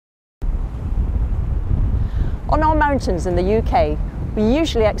On our mountains in the UK, we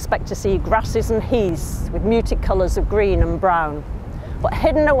usually expect to see grasses and heaths with muted colours of green and brown. But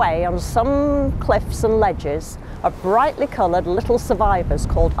hidden away on some cliffs and ledges are brightly coloured little survivors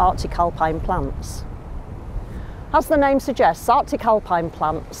called Arctic alpine plants. As the name suggests, Arctic alpine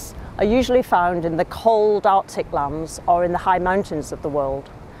plants are usually found in the cold Arctic lands or in the high mountains of the world.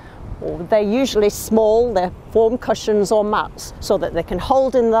 They're usually small, they form cushions or mats so that they can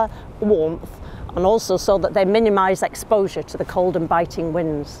hold in the warmth, and also so that they minimise exposure to the cold and biting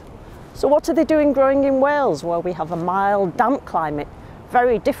winds. So what are they doing growing in Wales, where we have a mild, damp climate,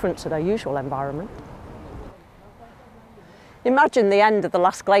 very different to their usual environment? Imagine the end of the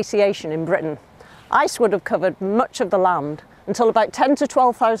last glaciation in Britain. Ice would have covered much of the land until about 10 to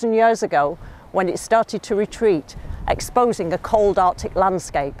 12,000 years ago, when it started to retreat, exposing a cold Arctic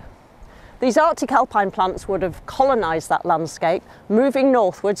landscape. These Arctic alpine plants would have colonised that landscape, moving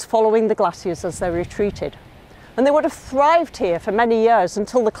northwards following the glaciers as they retreated. And they would have thrived here for many years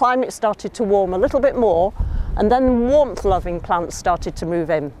until the climate started to warm a little bit more, and then warmth-loving plants started to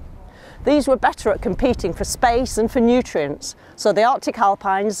move in. These were better at competing for space and for nutrients, so the Arctic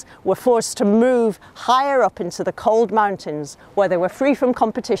alpines were forced to move higher up into the cold mountains where they were free from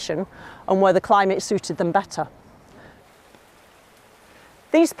competition and where the climate suited them better.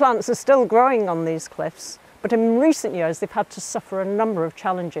 These plants are still growing on these cliffs, but in recent years they've had to suffer a number of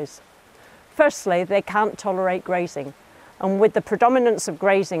challenges. Firstly, they can't tolerate grazing, and with the predominance of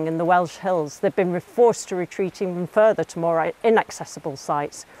grazing in the Welsh hills, they've been forced to retreat even further to more inaccessible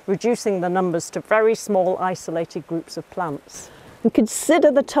sites, reducing the numbers to very small isolated groups of plants. And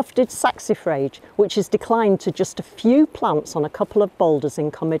consider the tufted saxifrage, which has declined to just a few plants on a couple of boulders in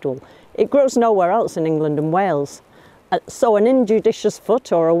Idwal. It grows nowhere else in England and Wales. So an injudicious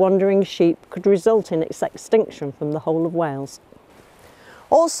foot or a wandering sheep could result in its extinction from the whole of Wales.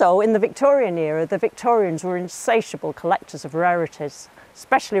 Also, in the Victorian era, the Victorians were insatiable collectors of rarities,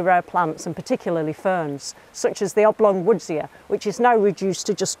 especially rare plants and particularly ferns, such as the oblong woodsia, which is now reduced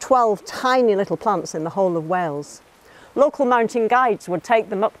to just 12 tiny little plants in the whole of Wales. Local mountain guides would take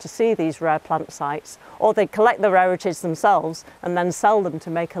them up to see these rare plant sites, or they'd collect the rarities themselves and then sell them to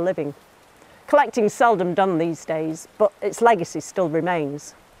make a living. Collecting's seldom done these days, but its legacy still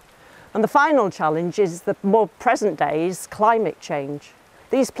remains. And the final challenge is the more present day's climate change.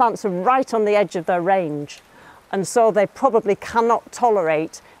 These plants are right on the edge of their range, and so they probably cannot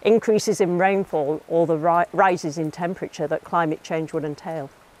tolerate increases in rainfall or the rises in temperature that climate change would entail.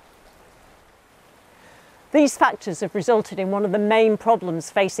 These factors have resulted in one of the main problems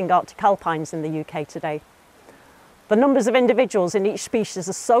facing Arctic alpines in the UK today. The numbers of individuals in each species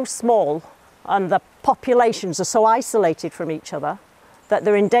are so small and the populations are so isolated from each other that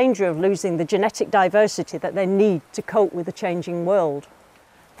they're in danger of losing the genetic diversity that they need to cope with the changing world.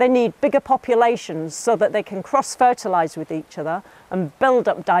 They need bigger populations so that they can cross-fertilise with each other and build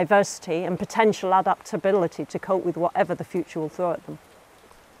up diversity and potential adaptability to cope with whatever the future will throw at them.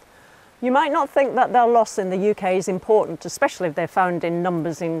 You might not think that their loss in the UK is important, especially if they're found in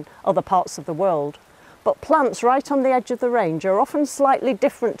numbers in other parts of the world. But plants right on the edge of the range are often slightly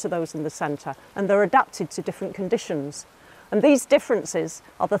different to those in the centre, and they're adapted to different conditions. And these differences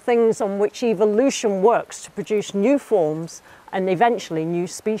are the things on which evolution works to produce new forms and eventually new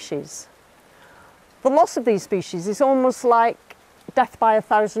species. The loss of these species is almost like death by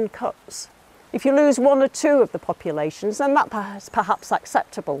 1,000 cuts. If you lose one or two of the populations, then that is perhaps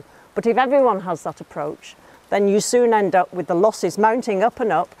acceptable. But if everyone has that approach, then you soon end up with the losses mounting up,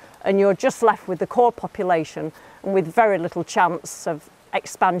 and you're just left with the core population and with very little chance of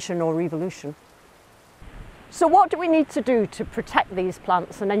expansion or evolution. So what do we need to do to protect these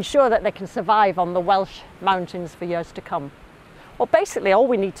plants and ensure that they can survive on the Welsh mountains for years to come? Well, basically all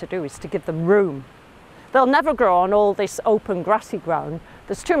we need to do is to give them room. They'll never grow on all this open grassy ground.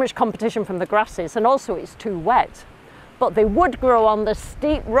 There's too much competition from the grasses, and also it's too wet. But they would grow on the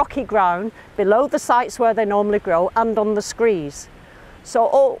steep rocky ground below the sites where they normally grow and on the screes.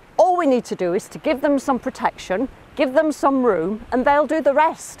 So all we need to do is to give them some protection, give them some room, and they'll do the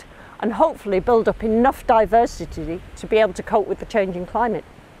rest, and hopefully build up enough diversity to be able to cope with the changing climate.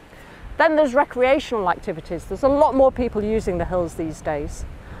 Then there's recreational activities. There's a lot more people using the hills these days,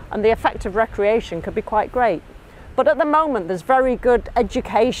 and the effect of recreation could be quite great. But at the moment there's very good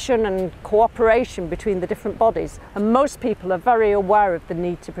education and cooperation between the different bodies, and most people are very aware of the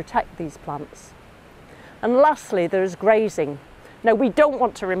need to protect these plants. And lastly, there's grazing. Now, we don't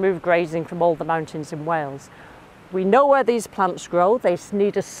want to remove grazing from all the mountains in Wales. We know where these plants grow. They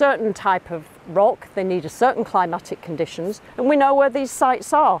need a certain type of rock, they need a certain climatic conditions, and we know where these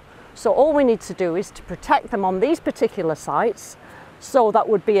sites are. So all we need to do is to protect them on these particular sites, So that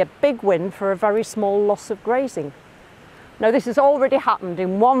would be a big win for a very small loss of grazing. Now this has already happened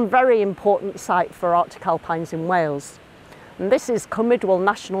in one very important site for Arctic alpines in Wales. And this is Idwal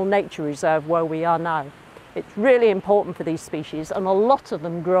National Nature Reserve where we are now. It's really important for these species and a lot of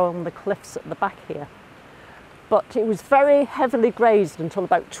them grow on the cliffs at the back here. But it was very heavily grazed until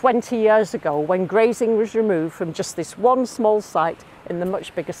about 20 years ago when grazing was removed from just this one small site in the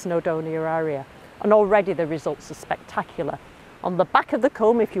much bigger Snowdonia area. And already the results are spectacular. On the back of the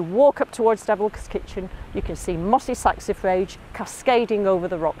combe, if you walk up towards Devil's Kitchen, you can see mossy saxifrage cascading over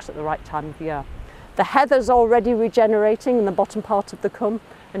the rocks at the right time of year. The heather's already regenerating in the bottom part of the combe,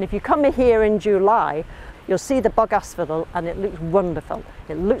 and if you come here in July, you'll see the bog asphodel and it looks wonderful.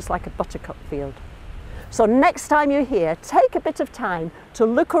 It looks like a buttercup field. So next time you're here, take a bit of time to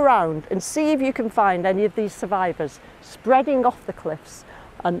look around and see if you can find any of these survivors spreading off the cliffs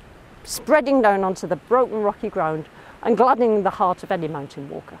and spreading down onto the broken rocky ground and gladdening the heart of any mountain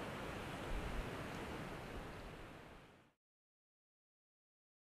walker.